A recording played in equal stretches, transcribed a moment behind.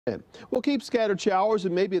We'll keep scattered showers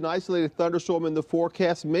and maybe an isolated thunderstorm in the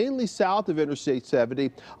forecast, mainly south of Interstate 70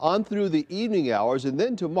 on through the evening hours. And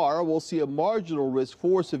then tomorrow we'll see a marginal risk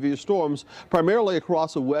for severe storms, primarily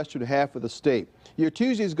across the western half of the state. Your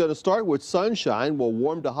Tuesday is going to start with sunshine. We'll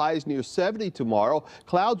warm to highs near 70 tomorrow.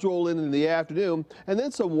 Clouds roll in the afternoon, and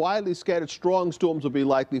then some widely scattered strong storms will be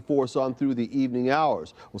likely for us on through the evening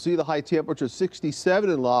hours. We'll see the high temperature 67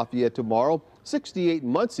 in Lafayette tomorrow, 68 in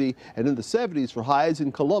Muncie, and in the 70s for highs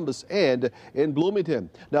in Columbus and in Bloomington.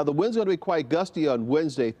 Now, the wind's going to be quite gusty on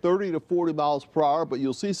Wednesday, 30 to 40 miles per hour, but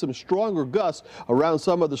you'll see some stronger gusts around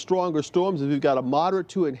some of the stronger storms. We've got a moderate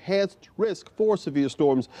to enhanced risk for severe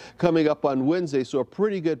storms coming up on Wednesday, so a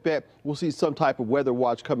pretty good bet we'll see some type of weather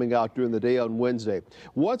watch coming out during the day on Wednesday.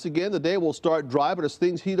 Once again, the day will start dry, but as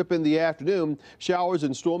things heat up in the afternoon, showers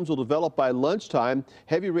and storms will develop by lunchtime.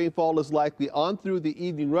 Heavy rainfall is likely on through the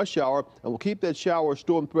evening rush hour, and we'll keep that shower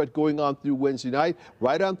storm threat going on through Wednesday night,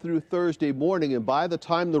 right on through Thursday morning. And by the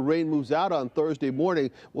time the rain moves out on Thursday morning,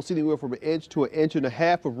 we'll see anywhere from an inch to an inch and a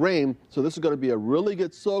half of rain. So this is going to be a really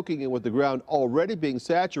good soaking in with the ground already being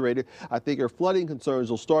saturated. I think our flooding concerns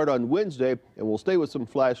will start on Wednesday, and we'll stay with some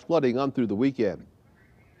flash flooding on through the weekend.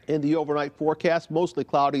 In the overnight forecast, mostly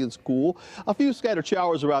cloudy and cool. A few scattered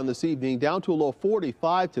showers around this evening, down to a low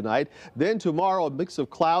 45 tonight. Then tomorrow, a mix of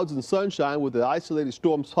clouds and sunshine with the isolated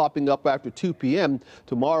storms popping up after 2 p.m.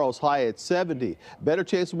 Tomorrow's high at 70. Better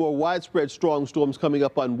chance of more widespread strong storms coming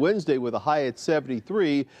up on Wednesday with a high at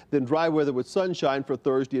 73. Then dry weather with sunshine for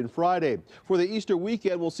Thursday and Friday. For the Easter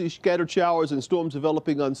weekend, we'll see scattered showers and storms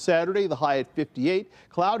developing on Saturday, the high at 58.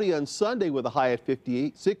 Cloudy on Sunday with a high at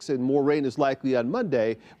 56, and more rain is likely on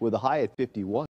Monday with a high at 51.